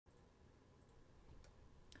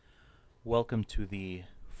Welcome to the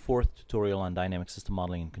fourth tutorial on dynamic system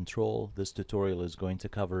modeling and control. This tutorial is going to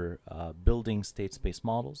cover building state space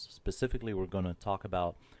models. Specifically, we're going to talk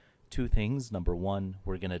about two things. Number one,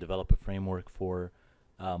 we're going to develop a framework for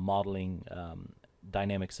modeling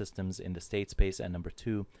dynamic systems in the state space, and number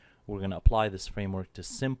two, we're going to apply this framework to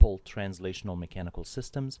simple translational mechanical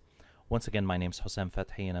systems. Once again, my name is Hossein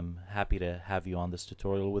Fathi, and I'm happy to have you on this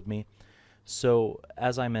tutorial with me. So,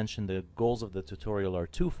 as I mentioned, the goals of the tutorial are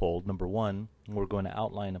twofold. Number one, we're going to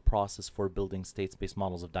outline a process for building state space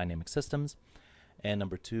models of dynamic systems. And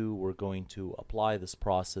number two, we're going to apply this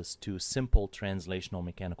process to simple translational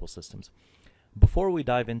mechanical systems. Before we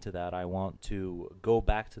dive into that, I want to go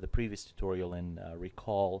back to the previous tutorial and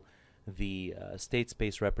recall the state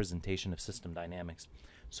space representation of system dynamics.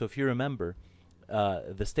 So if you remember,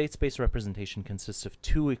 the state space representation consists of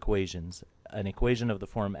two equations. An equation of the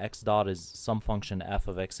form x dot is some function f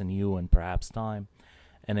of x and u and perhaps time,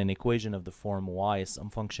 and an equation of the form y is some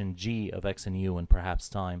function g of x and u and perhaps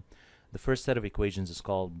time. The first set of equations is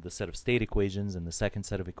called the set of state equations, and the second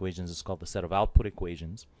set of equations is called the set of output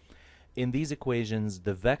equations. In these equations,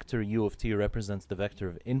 the vector u of t represents the vector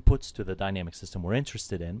of inputs to the dynamic system we're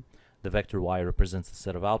interested in. The vector y represents the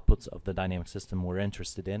set of outputs of the dynamic system we're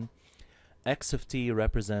interested in. X of t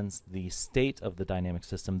represents the state of the dynamic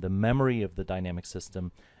system, the memory of the dynamic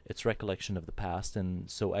system, its recollection of the past, and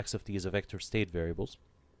so x of t is a vector of state variables.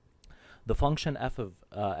 The function f of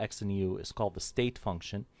x and u is called the state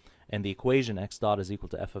function, and the equation x dot is equal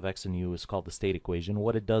to f of x and u is called the state equation.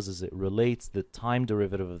 What it does is it relates the time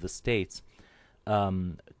derivative of the states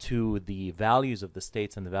to the values of the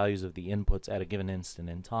states and the values of the inputs at a given instant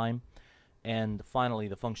in time. And finally,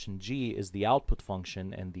 the function g is the output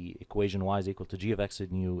function, and the equation y is equal to g of x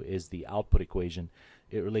and u is the output equation.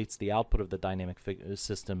 It relates the output of the dynamic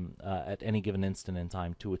system at any given instant in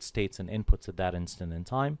time to its states and inputs at that instant in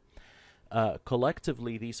time.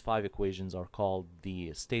 Collectively, these five equations are called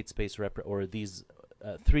the state space these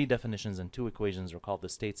three definitions and two equations are called the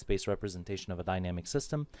state space representation of a dynamic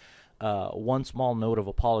system. One small note of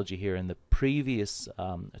apology here. In the previous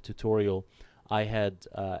tutorial, I had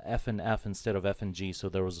f and f instead of f and g, so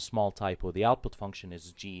there was a small typo. The output function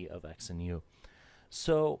is g of x and u.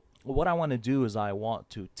 So what I want to do is I want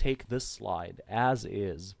to take this slide as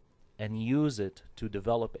is and use it to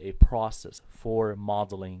develop a process for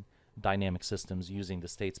modeling dynamic systems using the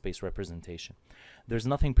state space representation. There's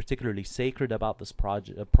nothing particularly sacred about this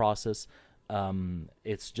process.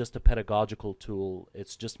 It's just a pedagogical tool.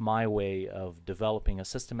 It's just my way of developing a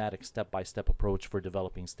systematic step-by-step approach for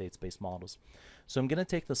developing state space models. So I'm going to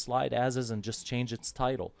take the slide as is and just change its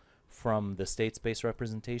title from the state space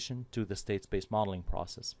representation to the state space modeling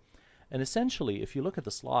process. And essentially, if you look at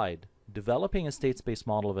the slide, developing a state space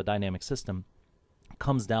model of a dynamic system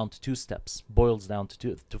comes down to two steps, boils down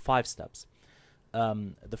to five steps.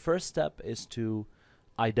 The first step is to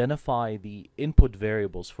identify the input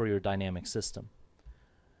variables for your dynamic system.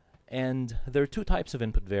 And there are two types of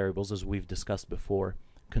input variables, as we've discussed before.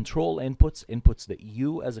 Control inputs, inputs that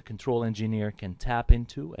you as a control engineer can tap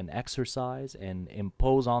into and exercise and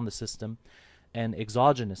impose on the system, and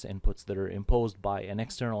exogenous inputs that are imposed by an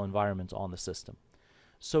external environment on the system.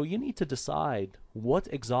 So you need to decide what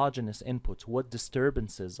exogenous inputs, what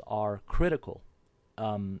disturbances are critical,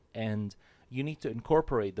 and you need to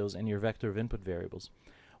incorporate those in your vector of input variables.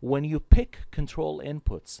 When you pick control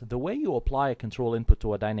inputs, the way you apply a control input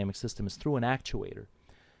to a dynamic system is through an actuator.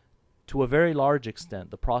 To a very large extent,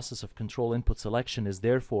 the process of control input selection is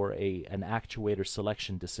therefore an actuator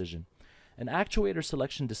selection decision. And actuator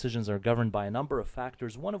selection decisions are governed by a number of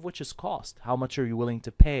factors, one of which is cost. How much are you willing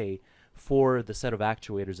to pay for the set of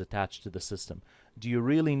actuators attached to the system? Do you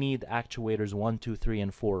really need actuators 1, 2, 3,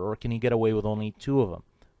 and 4, or can you get away with only 2 of them?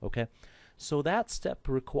 Okay, so that step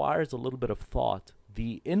requires a little bit of thought.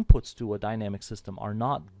 The inputs to a dynamic system are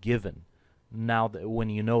not given now that when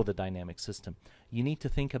you know the dynamic system. You need to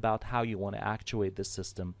think about how you want to actuate this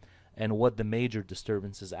system and what the major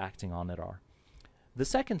disturbances acting on it are. The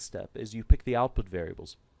second step is you pick the output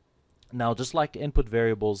variables. Now, just like input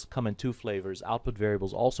variables come in two flavors, output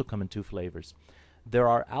variables also come in two flavors. There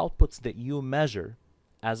are outputs that you measure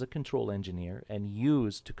as a control engineer and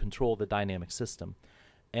use to control the dynamic system.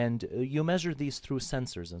 And you measure these through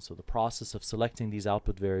sensors, and so the process of selecting these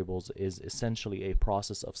output variables is essentially a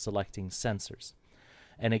process of selecting sensors.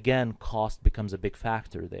 And again, cost becomes a big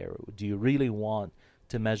factor there. Do you really want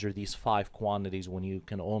to measure these 5 quantities when you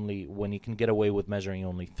can get away with measuring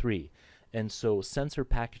only 3? And so sensor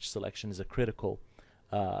package selection is a critical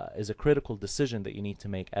decision that you need to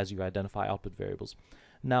make as you identify output variables.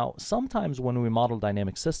 Now, sometimes when we model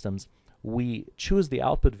dynamic systems, we choose the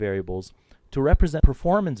output variables to represent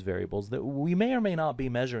performance variables that we may or may not be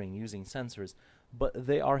measuring using sensors, but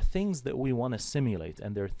they are things that we want to simulate,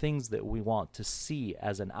 and they're things that we want to see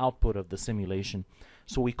as an output of the simulation.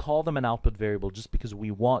 So we call them an output variable just because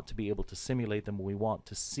we want to be able to simulate them. We want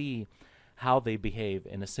to see how they behave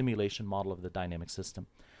in a simulation model of the dynamic system.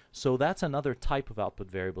 So that's another type of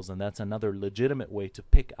output variables, and that's another legitimate way to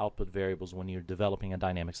pick output variables when you're developing a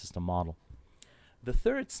dynamic system model. The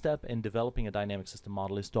third step in developing a dynamic system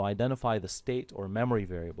model is to identify the state or memory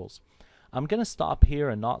variables. I'm going to stop here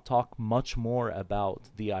and not talk much more about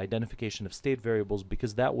the identification of state variables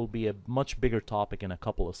because that will be a much bigger topic in a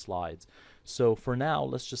couple of slides. So for now,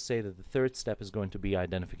 let's just say that the third step is going to be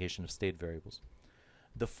identification of state variables.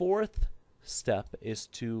 The fourth step is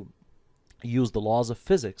to use the laws of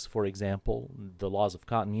physics, for example, the laws of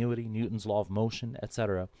continuity, Newton's law of motion,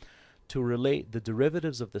 etc., to relate the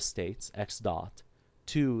derivatives of the states, x dot,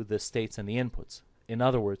 to the states and the inputs. In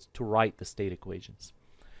other words, to write the state equations.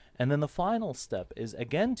 And then the final step is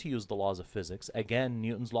again to use the laws of physics, again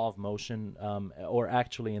Newton's law of motion, or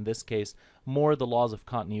actually in this case more the laws of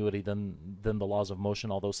continuity than the laws of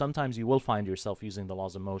motion, although sometimes you will find yourself using the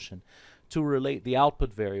laws of motion, to relate the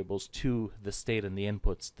output variables to the state and the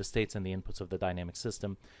inputs, the states and the inputs of the dynamic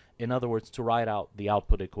system. In other words, to write out the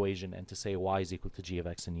output equation and to say y is equal to g of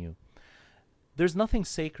x and u. There's nothing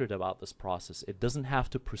sacred about this process. It doesn't have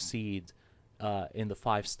to proceed in the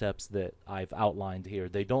 5 steps that I've outlined here.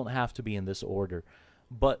 They don't have to be in this order.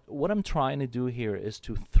 But what I'm trying to do here is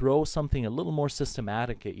to throw something a little more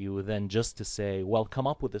systematic at you than just to say, well, come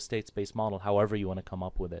up with a state space model however you want to come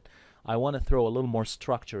up with it. I want to throw a little more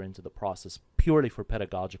structure into the process purely for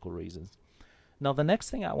pedagogical reasons. Now, the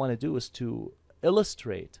next thing I want to do is to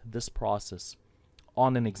illustrate this process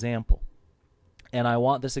on an example. And I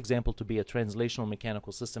want this example to be a translational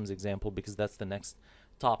mechanical systems example because that's the next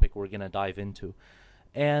topic we're going to dive into.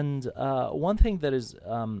 And one thing that is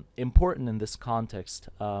important in this context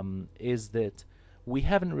is that we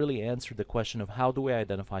haven't really answered the question of how do we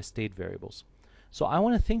identify state variables. So I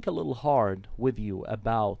want to think a little hard with you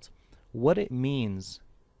about what it means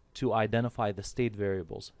to identify the state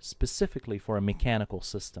variables specifically for a mechanical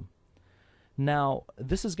system. Now,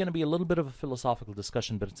 this is going to be a little bit of a philosophical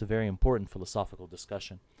discussion, but it's a very important philosophical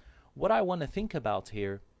discussion. What I want to think about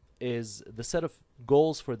here is the set of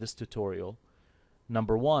goals for this tutorial.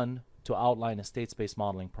 Number 1, to outline a state space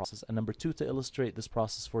modeling process, and number 2, to illustrate this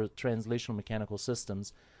process for translational mechanical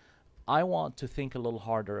systems. I want to think a little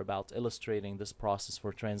harder about illustrating this process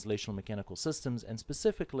for translational mechanical systems, and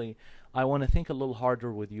specifically, I want to think a little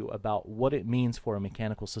harder with you about what it means for a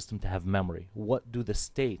mechanical system to have memory. What do the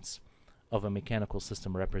states of a mechanical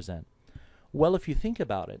system represent? Well, if you think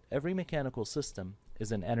about it, every mechanical system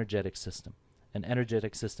is an energetic system. An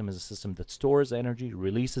energetic system is a system that stores energy,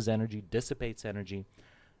 releases energy, dissipates energy,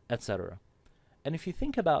 etc. And if you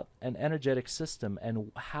think about an energetic system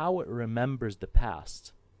and how it remembers the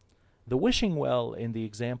past, the wishing well in the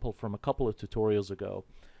example from a couple of tutorials ago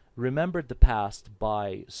remembered the past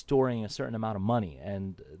by storing a certain amount of money,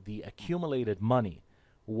 and the accumulated money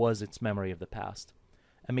was its memory of the past.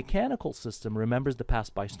 A mechanical system remembers the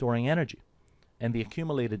past by storing energy, and the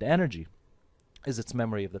accumulated energy is its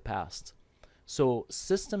memory of the past. So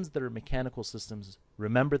systems that are mechanical systems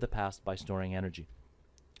remember the past by storing energy.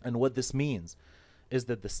 And what this means is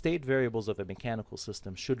that the state variables of a mechanical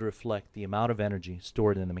system should reflect the amount of energy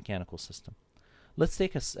stored in the mechanical system. Let's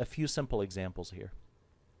take a few simple examples here.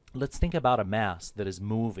 Let's think about a mass that is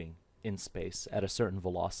moving in space at a certain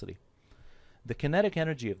velocity. The kinetic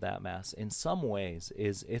energy of that mass in some ways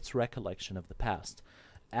is its recollection of the past.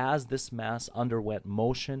 As this mass underwent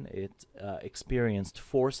motion, it experienced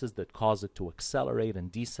forces that caused it to accelerate and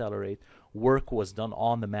decelerate. Work was done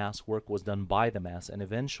on the mass, work was done by the mass, and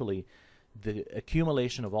eventually the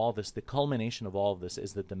accumulation of all this, the culmination of all of this,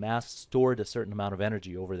 is that the mass stored a certain amount of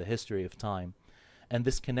energy over the history of time. And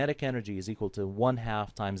this kinetic energy is equal to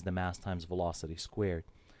 1/2 times the mass times velocity squared.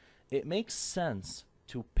 It makes sense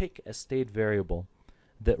to pick a state variable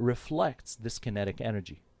that reflects this kinetic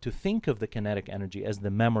energy, to think of the kinetic energy as the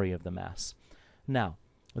memory of the mass. Now,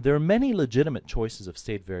 there are many legitimate choices of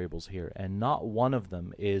state variables here, and not one of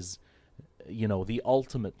them is, the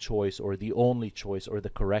ultimate choice or the only choice or the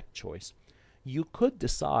correct choice. You could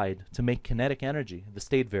decide to make kinetic energy the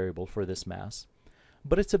state variable for this mass,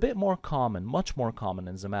 but it's a bit more common, much more common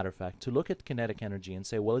as a matter of fact, to look at kinetic energy and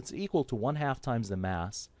say, well, it's equal to 1/2 times the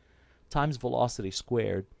mass times velocity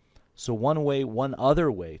squared. So one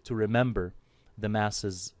other way to remember the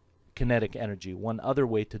mass's kinetic energy, one other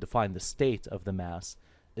way to define the state of the mass,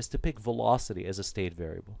 is to pick velocity as a state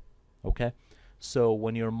variable. Okay? So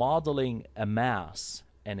when you're modeling a mass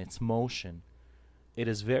and its motion, it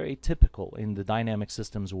is very typical in the dynamic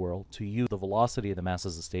systems world to use the velocity of the mass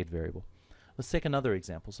as a state variable. Let's take another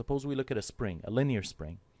example. Suppose we look at a spring, a linear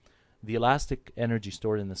spring. The elastic energy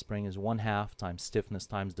stored in the spring is 1/2 times stiffness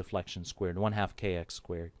times deflection squared, 1/2 kx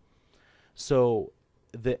squared. So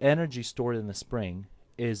the energy stored in the spring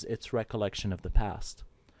is its recollection of the past.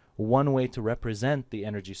 One way to represent the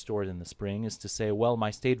energy stored in the spring is to say, well,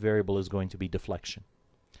 my state variable is going to be deflection.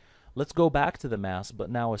 Let's go back to the mass, but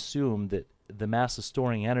now assume that the mass is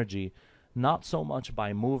storing energy not so much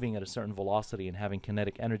by moving at a certain velocity and having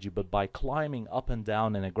kinetic energy, but by climbing up and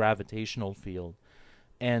down in a gravitational field.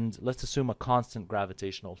 And let's assume a constant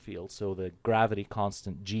gravitational field. So the gravity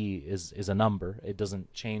constant G is a number. It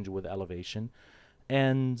doesn't change with elevation.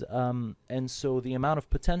 And so the amount of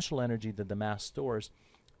potential energy that the mass stores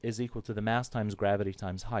is equal to the mass times gravity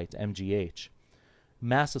times height, mgh.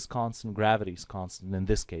 Mass is constant, gravity is constant in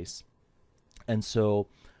this case. And so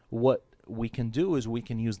what we can do is we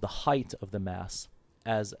can use the height of the mass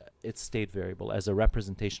as its state variable, as a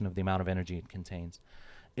representation of the amount of energy it contains.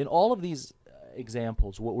 In all of these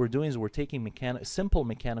examples, what we're doing is we're taking simple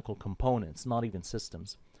mechanical components, not even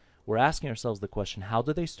systems. We're asking ourselves the question, how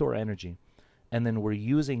do they store energy? And then we're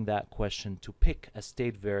using that question to pick a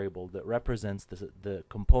state variable that represents the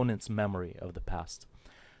component's memory of the past.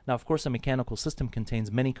 Now, of course, a mechanical system contains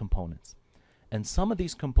many components, and some of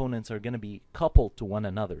these components are going to be coupled to one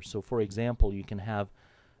another. So, for example, you can have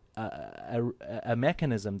a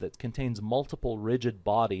mechanism that contains multiple rigid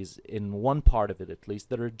bodies in one part of it, at least,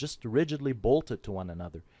 that are just rigidly bolted to one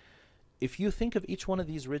another. If you think of each one of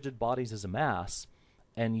these rigid bodies as a mass,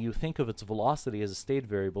 and you think of its velocity as a state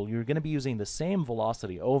variable, you're going to be using the same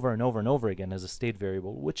velocity over and over and over again as a state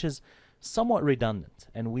variable, which is somewhat redundant,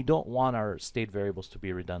 and we don't want our state variables to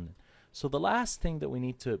be redundant. So the last thing that we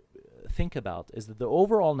need to think about is that the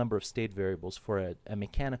overall number of state variables for a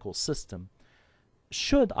mechanical system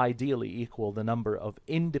should ideally equal the number of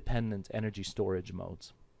independent energy storage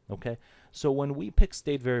modes. Okay? So when we pick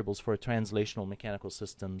state variables for translational mechanical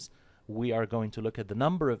systems, we are going to look at the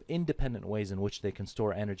number of independent ways in which they can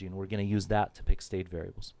store energy, and we're going to use that to pick state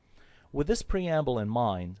variables. With this preamble in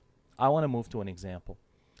mind, I want to move to an example.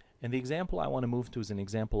 And the example I want to move to is an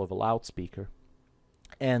example of a loudspeaker.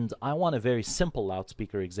 And I want a very simple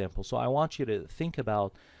loudspeaker example. So I want you to think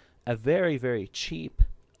about a very, very cheap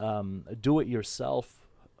do-it-yourself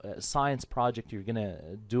science project you're going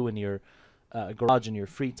to do in your garage in your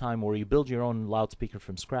free time, where you build your own loudspeaker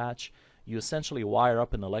from scratch. You essentially wire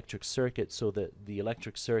up an electric circuit so that the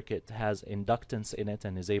electric circuit has inductance in it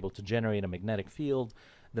and is able to generate a magnetic field.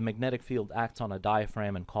 The magnetic field acts on a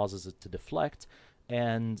diaphragm and causes it to deflect.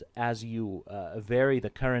 And as you vary the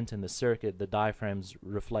current in the circuit, the diaphragm's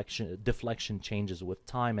deflection changes with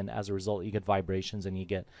time, and as a result you get vibrations and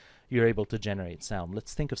you're able to generate sound.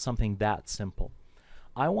 Let's think of something that simple.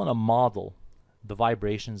 I want to model the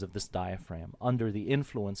vibrations of this diaphragm under the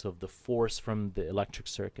influence of the force from the electric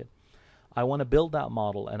circuit. I want to build that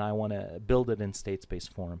model, and I want to build it in state space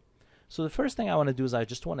form. So the first thing I want to do is I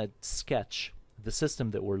just want to sketch the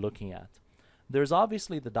system that we're looking at. There's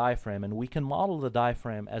obviously the diaphragm, and we can model the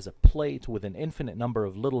diaphragm as a plate with an infinite number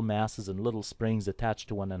of little masses and little springs attached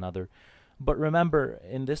to one another. But remember,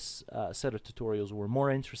 in this set of tutorials, we're more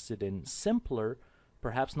interested in simpler,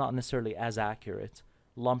 perhaps not necessarily as accurate,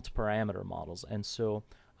 lumped parameter models. And so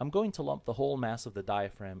I'm going to lump the whole mass of the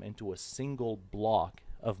diaphragm into a single block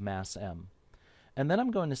of mass m. And then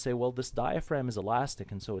I'm going to say, well, this diaphragm is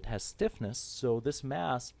elastic, and so it has stiffness, so this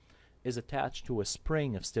mass is attached to a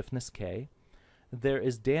spring of stiffness k. There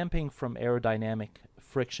is damping from aerodynamic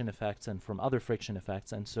friction effects and from other friction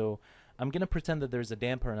effects, and so I'm going to pretend that there's a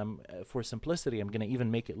damper, and for simplicity I'm going to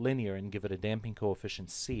even make it linear and give it a damping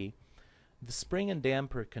coefficient c. The spring and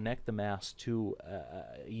damper connect the mass to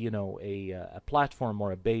a platform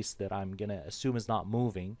or a base that I'm going to assume is not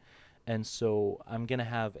moving, and so I'm going to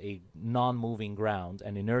have a non-moving ground,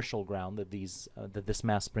 an inertial ground that this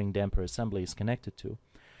mass spring damper assembly is connected to.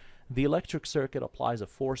 The electric circuit applies a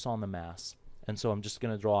force on the mass, and so I'm just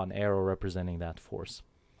going to draw an arrow representing that force.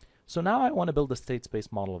 So now I want to build a state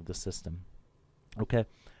space model of the system. Okay,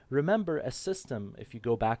 remember, a system, if you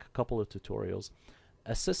go back a couple of tutorials,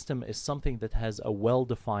 a system is something that has a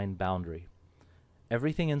well-defined boundary.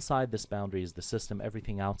 Everything inside this boundary is the system,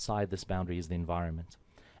 everything outside this boundary is the environment.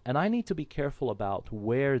 And I need to be careful about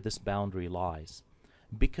where this boundary lies,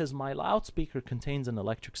 because my loudspeaker contains an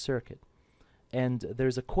electric circuit. And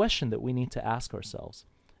there's a question that we need to ask ourselves.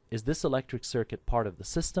 Is this electric circuit part of the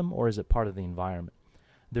system, or is it part of the environment?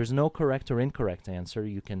 There's no correct or incorrect answer.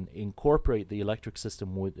 You can incorporate the electric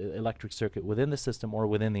circuit within the system or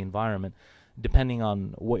within the environment, depending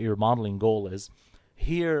on what your modeling goal is.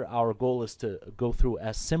 Here, our goal is to go through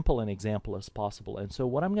as simple an example as possible. And so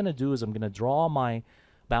what I'm going to do is I'm going to draw my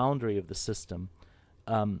boundary of the system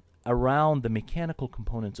around the mechanical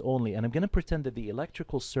components only, and I'm going to pretend that the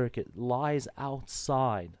electrical circuit lies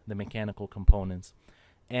outside the mechanical components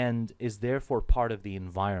and is therefore part of the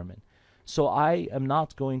environment. So I am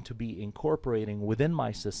not going to be incorporating within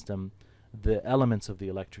my system the elements of the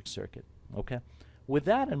electric circuit. Okay? With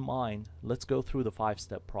that in mind, let's go through the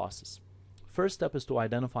 5-step process. First step is to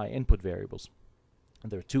identify input variables.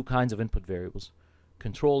 And there are two kinds of input variables: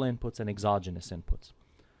 control inputs and exogenous inputs.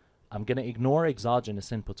 I'm going to ignore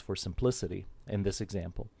exogenous inputs for simplicity in this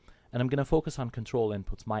example, and I'm going to focus on control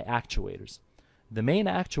inputs, my actuators. The main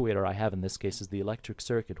actuator I have in this case is the electric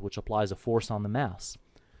circuit, which applies a force on the mass.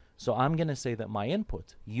 So I'm going to say that my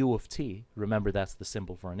input, U of t, remember that's the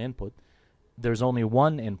symbol for an input, there's only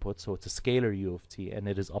one input, so it's a scalar U of t, and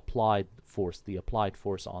it is applied force, the applied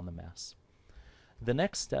force on the mass. The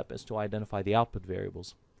next step is to identify the output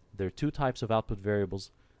variables. There are two types of output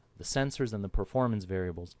variables, the sensors and the performance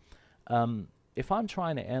variables. If I'm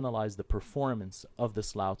trying to analyze the performance of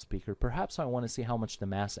this loudspeaker, perhaps I want to see how much the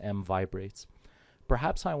mass M vibrates.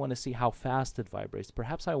 Perhaps I want to see how fast it vibrates.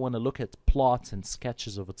 Perhaps I want to look at plots and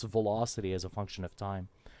sketches of its velocity as a function of time.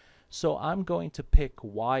 So I'm going to pick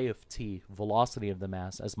y of t, velocity of the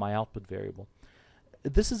mass, as my output variable.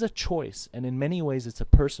 This is a choice, and in many ways it's a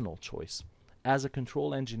personal choice. As a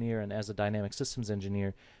control engineer and as a dynamic systems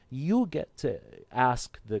engineer, you get to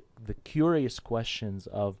ask the curious questions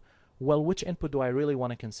of, well, which input do I really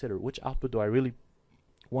want to consider? Which output do I really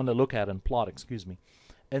want to look at and plot, excuse me.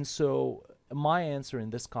 And so my answer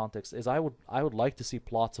in this context is I would like to see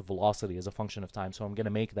plots of velocity as a function of time, so I'm going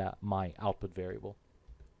to make that my output variable.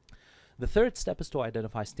 The third step is to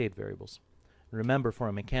identify state variables. Remember, for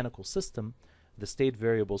a mechanical system, the state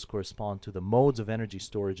variables correspond to the modes of energy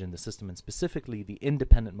storage in the system, and specifically the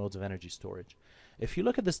independent modes of energy storage. If you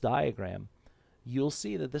look at this diagram, you'll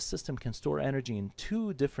see that this system can store energy in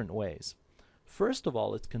two different ways. First of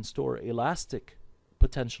all, it can store elastic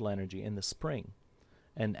potential energy in the spring.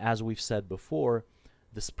 And as we've said before,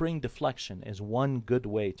 the spring deflection is one good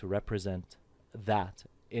way to represent that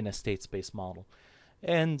in a state space model.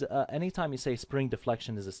 And anytime you say spring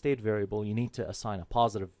deflection is a state variable, you need to assign a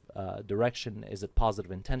positive direction. Is it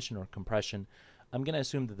positive in tension or compression? I'm going to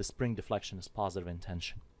assume that the spring deflection is positive in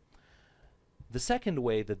tension. The second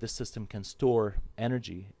way that this system can store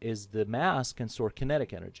energy is the mass can store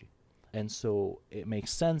kinetic energy. And so it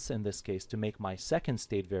makes sense in this case to make my second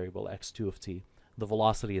state variable, x2 of t, the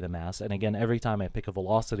velocity of the mass. And again, every time I pick a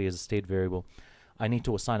velocity as a state variable, I need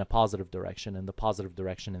to assign a positive direction, and the positive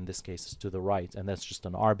direction in this case is to the right, and that's just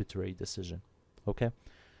an arbitrary decision. Okay?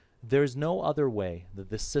 There's no other way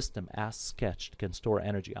that this system, as sketched, can store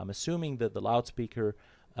energy. I'm assuming that the loudspeaker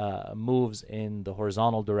moves in the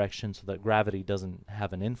horizontal direction so that gravity doesn't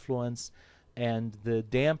have an influence, and the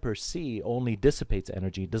damper C only dissipates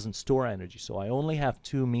energy, doesn't store energy. So I only have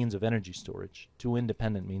two means of energy storage, two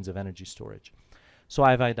independent means of energy storage. So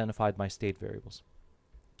I've identified my state variables.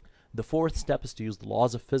 The fourth step is to use the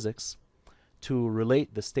laws of physics to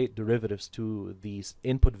relate the state derivatives to these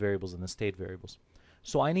input variables and the state variables.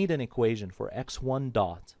 So I need an equation for x1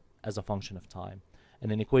 dot as a function of time, and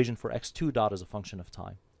an equation for x2 dot as a function of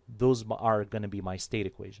time. Those are going to be my state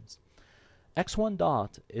equations. x1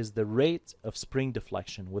 dot is the rate of spring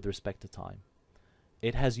deflection with respect to time.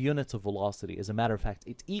 It has units of velocity. As a matter of fact,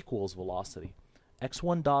 it equals velocity.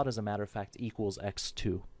 x1 dot, as a matter of fact, equals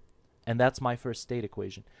x2. And that's my first state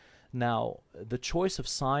equation. Now, the choice of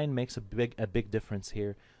sign makes a big difference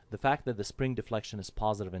here. The fact that the spring deflection is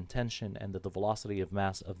positive in tension and that the velocity of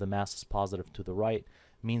the mass is positive to the right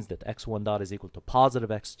means that x1 dot is equal to positive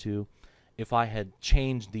x2. If I had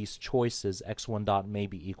changed these choices, x1 dot may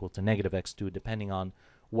be equal to negative x2, depending on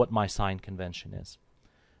what my sign convention is.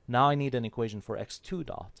 Now I need an equation for x2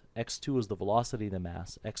 dot. x2 is the velocity of the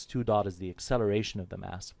mass. x2 dot is the acceleration of the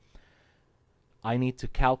mass. I need to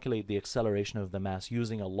calculate the acceleration of the mass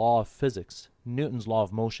using a law of physics. Newton's law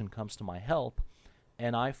of motion comes to my help,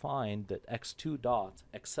 and I find that x2 dot,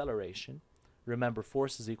 acceleration, remember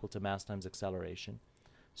force is equal to mass times acceleration.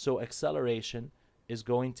 So acceleration is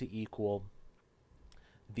going to equal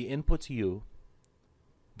the input u,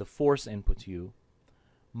 the force input u,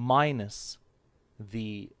 minus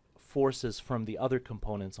the forces from the other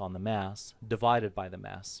components on the mass divided by the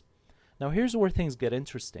mass. Now here's where things get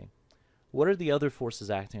interesting. What are the other forces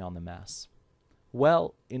acting on the mass?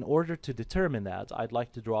 Well, in order to determine that, I'd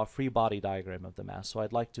like to draw a free body diagram of the mass. So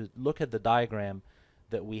I'd like to look at the diagram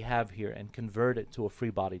that we have here and convert it to a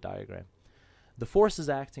free body diagram. The forces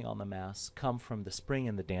acting on the mass come from the spring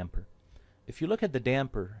and the damper. If you look at the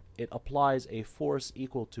damper, it applies a force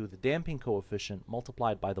equal to the damping coefficient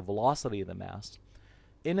multiplied by the velocity of the mass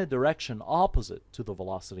in a direction opposite to the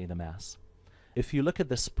velocity of the mass. If you look at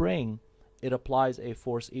the spring, it applies a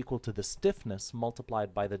force equal to the stiffness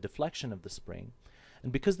multiplied by the deflection of the spring.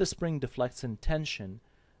 And because the spring deflects in tension,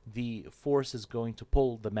 the force is going to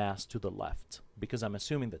pull the mass to the left, because I'm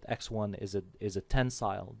assuming that x1 is a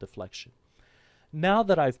tensile deflection. Now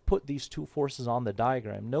that I've put these two forces on the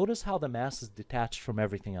diagram, notice how the mass is detached from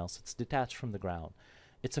everything else. It's detached from the ground.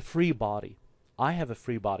 It's a free body. I have a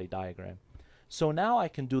free body diagram. So now I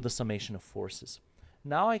can do the summation of forces.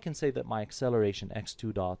 Now I can say that my acceleration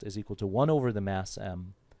x2 dot is equal to 1 over the mass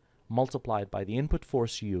m multiplied by the input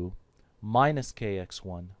force u minus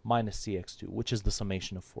kx1 minus cx2, which is the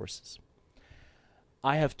summation of forces.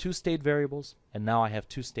 I have two state variables, and now I have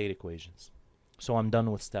two state equations. So I'm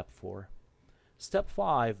done with step 4. Step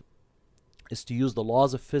 5 is to use the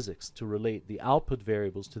laws of physics to relate the output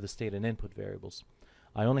variables to the state and input variables.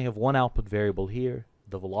 I only have one output variable here,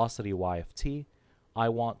 the velocity y of t. I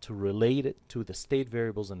want to relate it to the state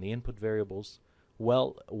variables and the input variables.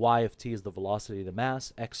 Well, y of t is the velocity of the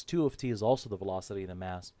mass, x2 of t is also the velocity of the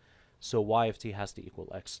mass, so y of t has to equal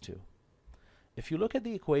x2. If you look at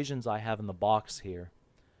the equations I have in the box here,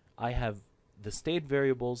 I have the state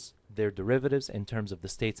variables, their derivatives in terms of the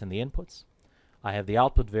states and the inputs. I have the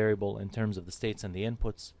output variable in terms of the states and the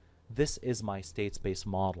inputs. This is my state space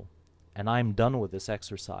model, and I'm done with this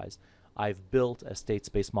exercise. I've built a state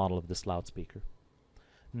space model of this loudspeaker.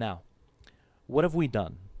 Now, what have we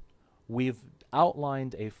done? We've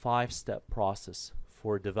outlined a 5-step process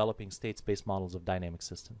for developing state space models of dynamic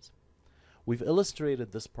systems. We've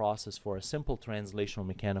illustrated this process for a simple translational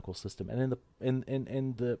mechanical system, and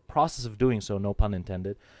in the process of doing so, no pun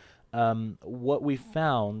intended, what we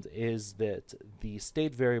found is that the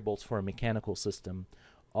state variables for a mechanical system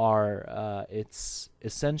are it's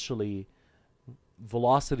essentially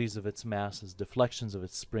velocities of its masses, deflections of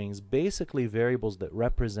its springs, basically variables that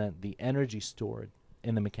represent the energy stored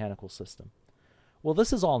in the mechanical system. Well,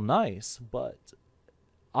 this is all nice, but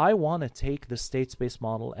I want to take the state space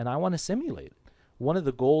model and I want to simulate it. One of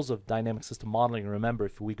the goals of dynamic system modeling, remember,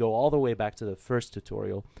 if we go all the way back to the first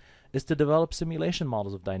tutorial, is to develop simulation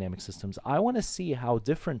models of dynamic systems. I want to see how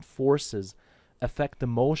different forces affect the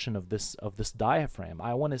motion of this diaphragm.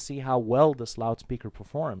 I want to see how well this loudspeaker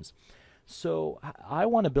performs. So I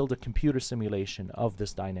want to build a computer simulation of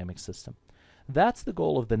this dynamic system. That's the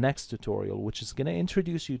goal of the next tutorial, which is going to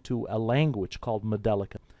introduce you to a language called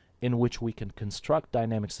Modelica, in which we can construct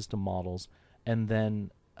dynamic system models and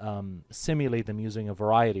then simulate them using a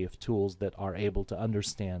variety of tools that are able to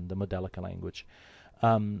understand the Modelica language.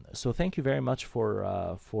 So thank you very much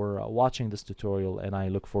for watching this tutorial, and I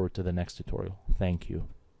look forward to the next tutorial. Thank you.